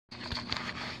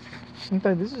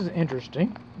Okay, this is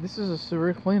interesting. This is a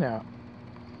sewer clean out.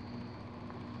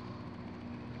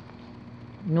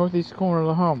 Northeast corner of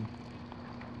the home.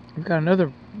 We've got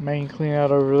another main clean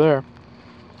out over there.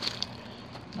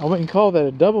 I wouldn't call that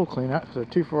a double clean out because they're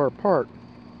too far apart.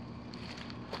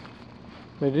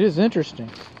 But it is interesting.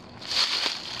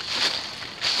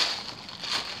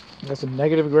 Got some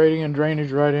negative grading and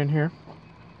drainage right in here.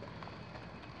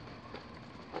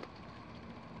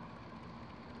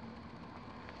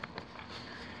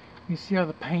 You see how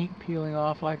the paint peeling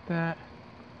off like that?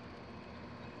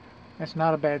 That's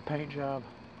not a bad paint job.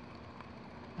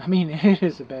 I mean, it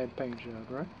is a bad paint job,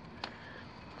 right?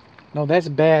 No, that's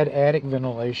bad attic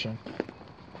ventilation.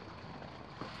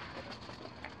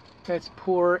 That's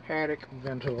poor attic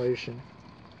ventilation.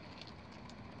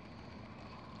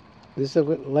 This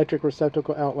electric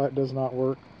receptacle outlet does not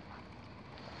work.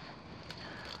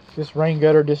 This rain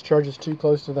gutter discharges too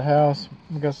close to the house.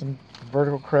 We've got some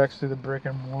vertical cracks through the brick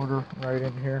and mortar right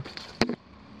in here.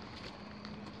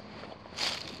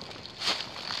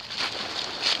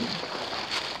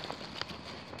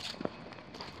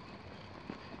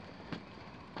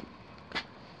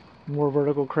 More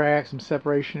vertical cracks, some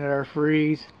separation at our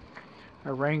freeze.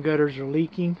 Our rain gutters are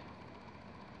leaking.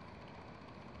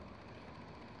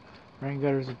 Rain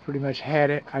gutters have pretty much had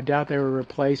it. I doubt they were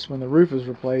replaced when the roof was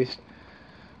replaced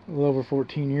a little over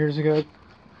 14 years ago.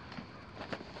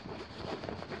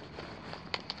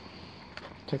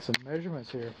 Take some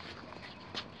measurements here.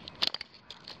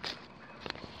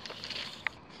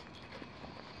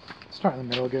 Start in the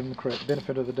middle, give them the correct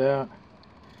benefit of the doubt.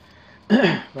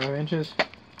 5 inches.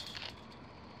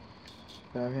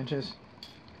 5 inches.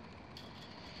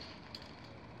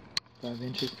 5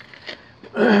 inches.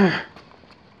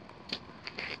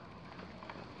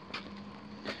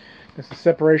 That's the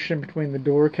separation between the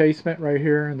door casement right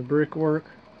here and the brickwork.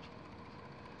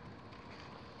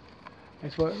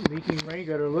 That's what leaking rain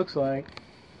gutter looks like.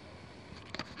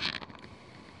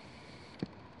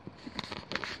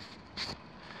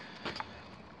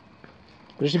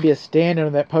 There should be a stand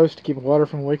under that post to keep water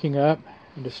from waking up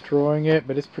and destroying it,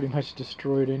 but it's pretty much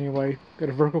destroyed anyway. Got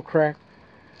a vertical crack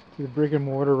through the brick and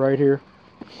mortar right here.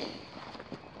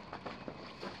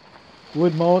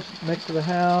 Wood mulch next to the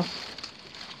house.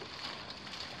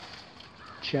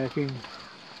 Checking.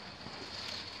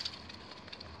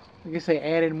 I guess they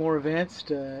added more vents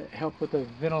to help with the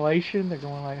ventilation. They're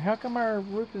going like, how come our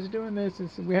roof is doing this?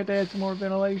 And so we had to add some more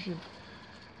ventilation.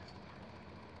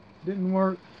 Didn't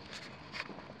work.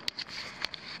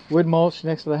 Wood mulch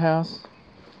next to the house.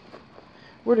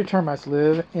 Where do termites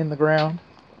live? In the ground.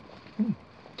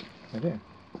 They do.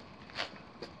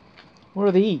 What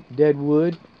do they eat? Dead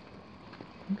wood.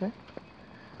 Okay.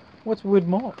 What's wood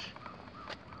mulch?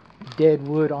 Dead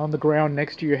wood on the ground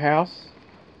next to your house.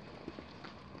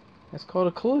 That's called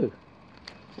a clue.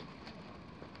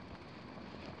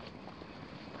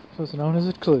 So it's known as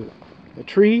a clue. A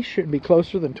tree shouldn't be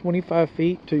closer than 25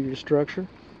 feet to your structure.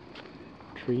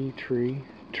 Tree, tree,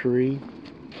 tree,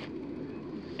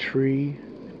 tree,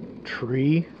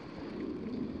 tree.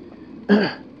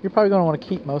 You're probably going to want to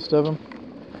keep most of them.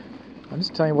 I'm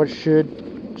just telling you what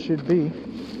it should be.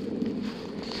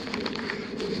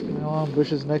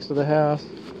 Bushes next to the house.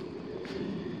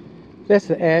 That's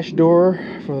the ash door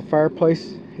for the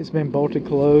fireplace. It's been bolted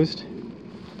closed.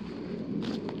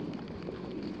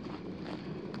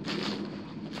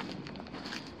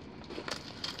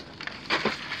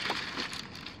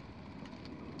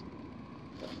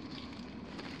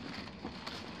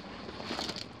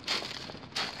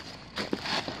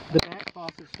 The back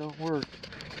faucets don't work.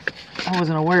 I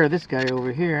wasn't aware of this guy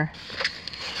over here.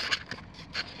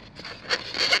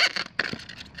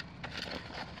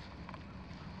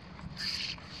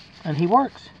 And he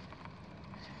works.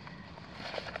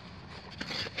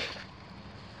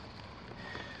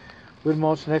 Wood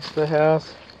mulch next to the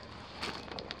house.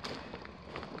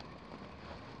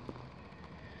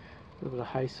 A little bit of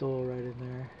high soil right in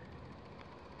there.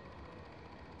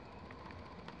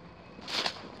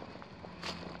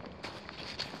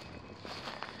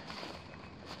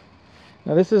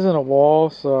 Now this isn't a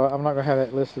wall, so I'm not going to have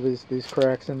that list of these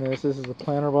cracks in this. This is a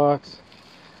planter box.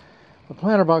 The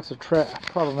planter box are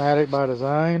problematic by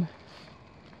design.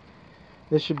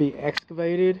 This should be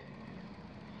excavated,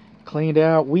 cleaned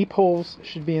out. Weep holes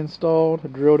should be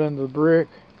installed, drilled into the brick.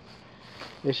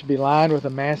 It should be lined with a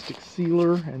mastic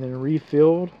sealer and then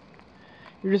refilled.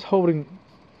 You're just holding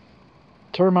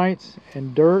termites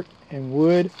and dirt and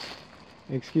wood,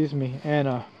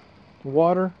 and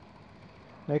water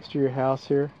next to your house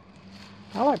here.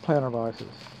 I like planter boxes.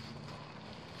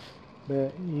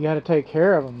 But you got to take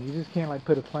care of them. You just can't like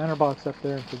put a planter box up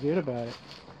there and forget about it.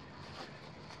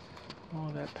 All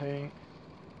that paint.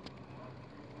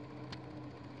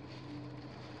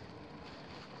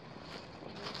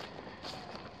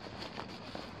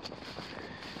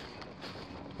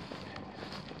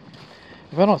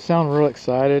 If I don't sound real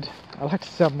excited, I like to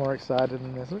sound more excited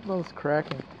than this. Look at all this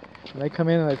cracking. When they come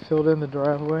in and they filled in the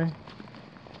driveway,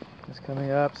 it's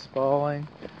coming up, spalling.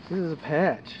 This is a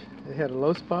patch. They had a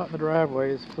low spot in the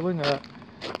driveway. It's filling up.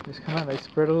 Just come out. They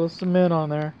spread a little cement on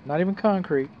there. Not even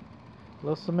concrete. A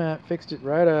little cement. Fixed it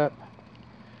right up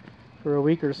for a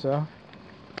week or so.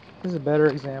 This is a better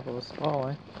example of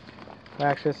spalling.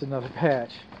 Actually, that's another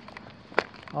patch.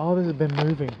 All this has been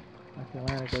moving like the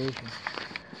Atlantic Ocean.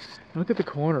 Look at the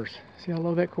corners. See how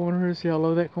low that corner is? See how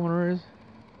low that corner is?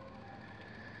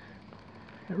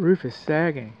 That roof is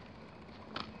sagging.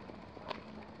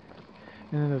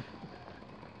 And then the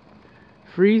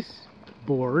freeze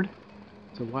board,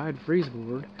 it's a wide freeze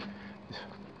board, is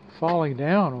falling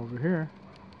down over here.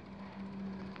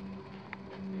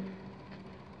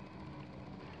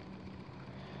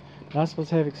 Not supposed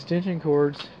to have extension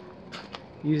cords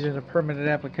used in a permanent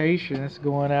application. It's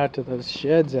going out to those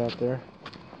sheds out there.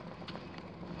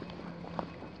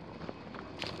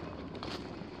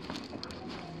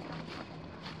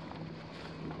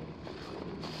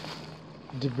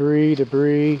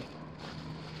 Debris.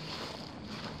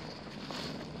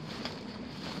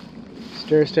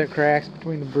 Stair-step cracks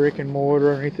between the brick and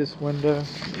mortar underneath this window.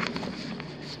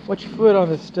 Watch your foot on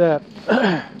this step.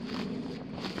 I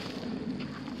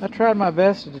tried my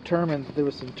best to determine that there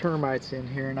was some termites in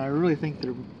here, and I really think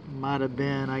there might have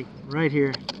been. Right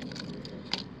here,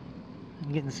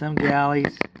 I'm getting some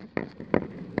galleys.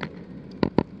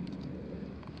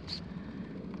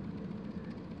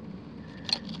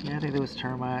 Yeah, I think there was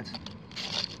termites.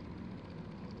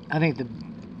 I think the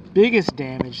biggest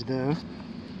damage, though,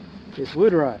 is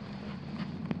wood rot.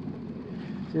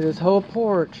 See, this whole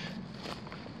porch,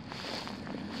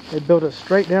 they built it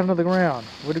straight down to the ground,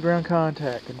 wood-to-ground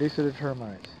contact, conducive to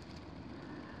termites.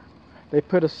 They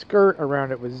put a skirt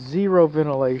around it with zero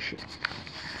ventilation.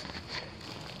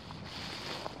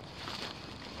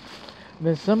 And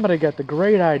then somebody got the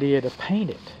great idea to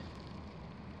paint it.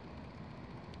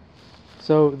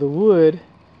 So the wood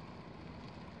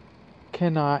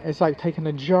cannot, it's like taking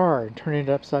a jar and turning it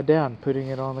upside down and putting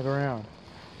it on the ground.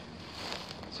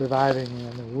 Surviving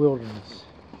in the wilderness.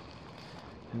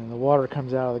 And then the water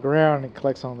comes out of the ground and it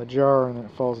collects on the jar, and then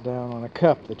it falls down on a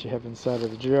cup that you have inside of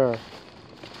the jar.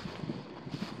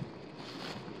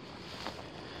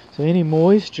 So any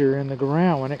moisture in the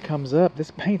ground, when it comes up,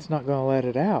 this paint's not going to let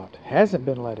it out. Hasn't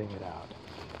been letting it out.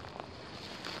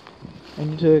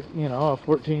 And you took, a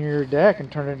 14-year deck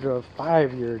and turned it into a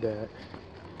 5-year deck.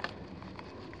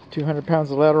 200 pounds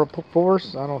of lateral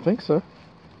force? I don't think so.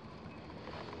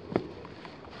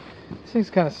 This thing's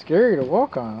kind of scary to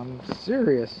walk on. I'm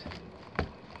serious.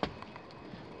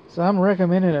 So I'm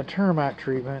recommending a termite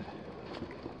treatment.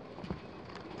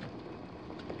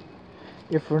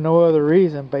 If for no other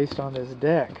reason, based on this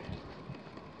deck.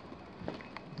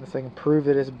 Unless they can prove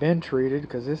that it's been treated,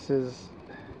 because this is...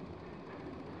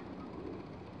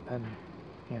 and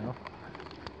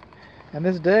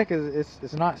this deck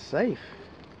it's not safe.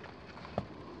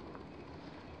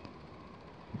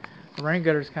 The rain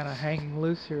gutter's kind of hanging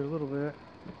loose here a little bit.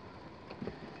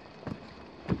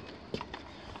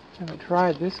 Haven't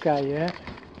tried this guy yet.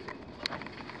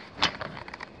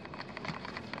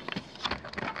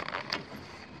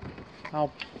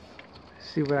 I'll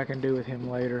see what I can do with him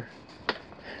later.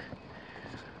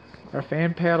 Our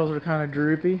fan paddles are kind of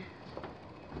droopy.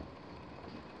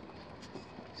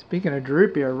 Speaking of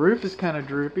droopy, our roof is kind of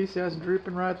droopy. See how it's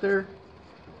drooping right there?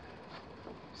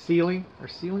 Our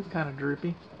ceiling's kind of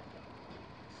droopy.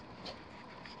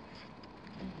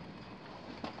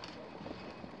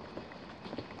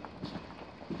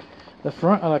 The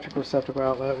front electrical receptacle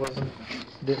outlet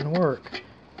didn't work.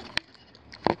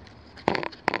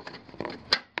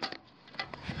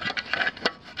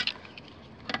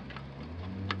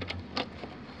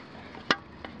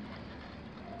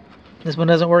 This one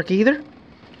doesn't work either.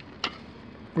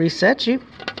 Reset you.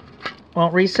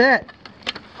 Won't reset.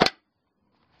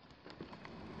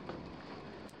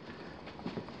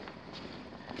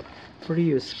 What are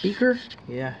you, a speaker?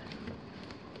 Yeah.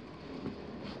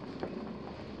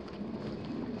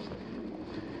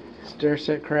 Stair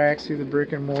set cracks through the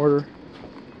brick and mortar.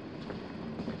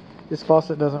 This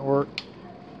faucet doesn't work.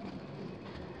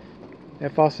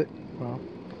 That faucet, well,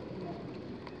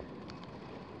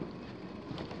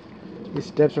 these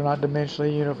steps are not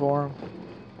dimensionally uniform.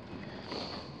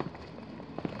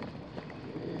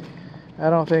 I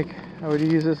don't think I would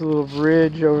use this little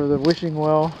bridge over the wishing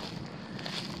well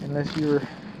unless you were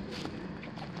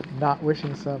Not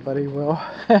wishing somebody well.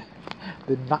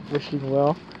 The not wishing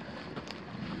well.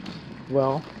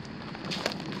 Well.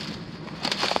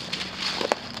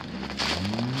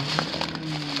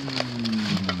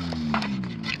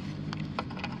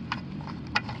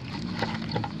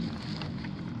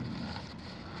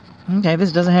 Okay,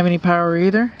 this doesn't have any power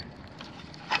either.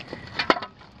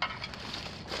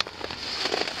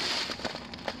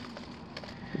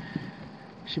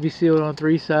 Should be sealed on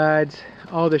 3 sides.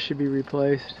 All this should be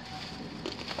replaced.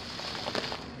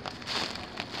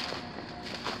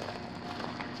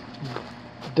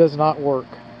 Does not work.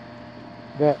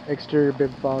 That exterior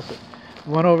bib faucet.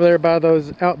 One over there by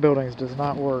those outbuildings does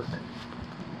not work.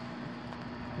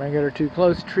 Rain gutter too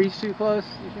close, trees too close,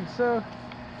 you think so?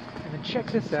 And then check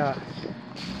this out.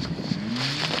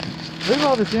 Look at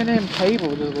all this NM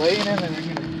cable just laying in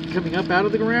and coming up out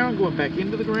of the ground, going back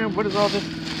into the ground. What is all this?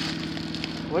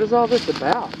 What is all this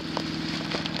about?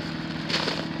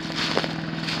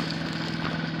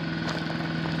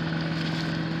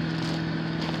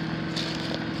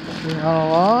 Moving on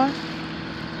along.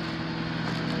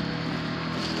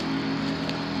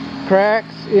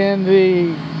 Cracks in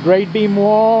the grade beam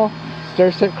wall,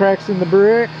 stair step cracks in the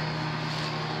brick.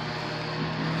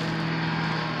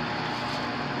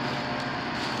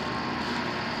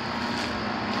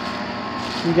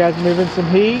 You guys moving some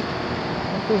heat.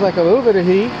 Feels like a little bit of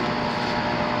heat.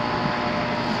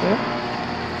 Yeah.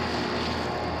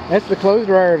 That's the clothes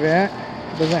dryer vent.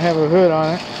 Doesn't have a hood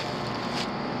on it.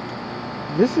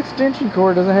 This extension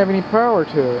cord doesn't have any power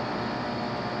to it.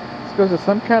 This goes to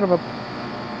some kind of a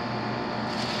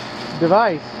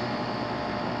device.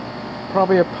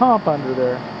 Probably a pump under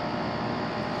there.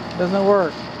 Doesn't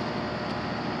work.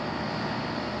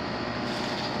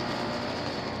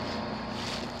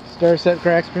 Stair set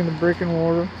cracks between the brick and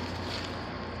mortar.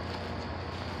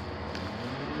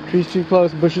 Trees too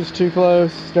close, bushes too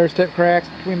close. Stair step cracks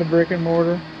between the brick and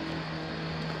mortar.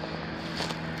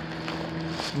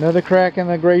 Another crack in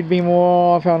the grade beam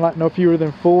wall. I found like no fewer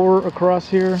than 4 across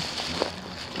here.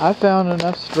 I found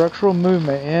enough structural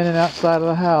movement in and outside of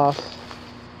the house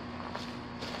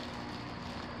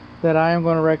that I am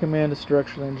going to recommend a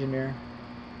structural engineer.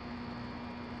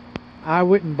 I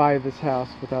wouldn't buy this house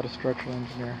without a structural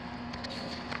engineer.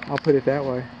 I'll put it that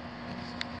way.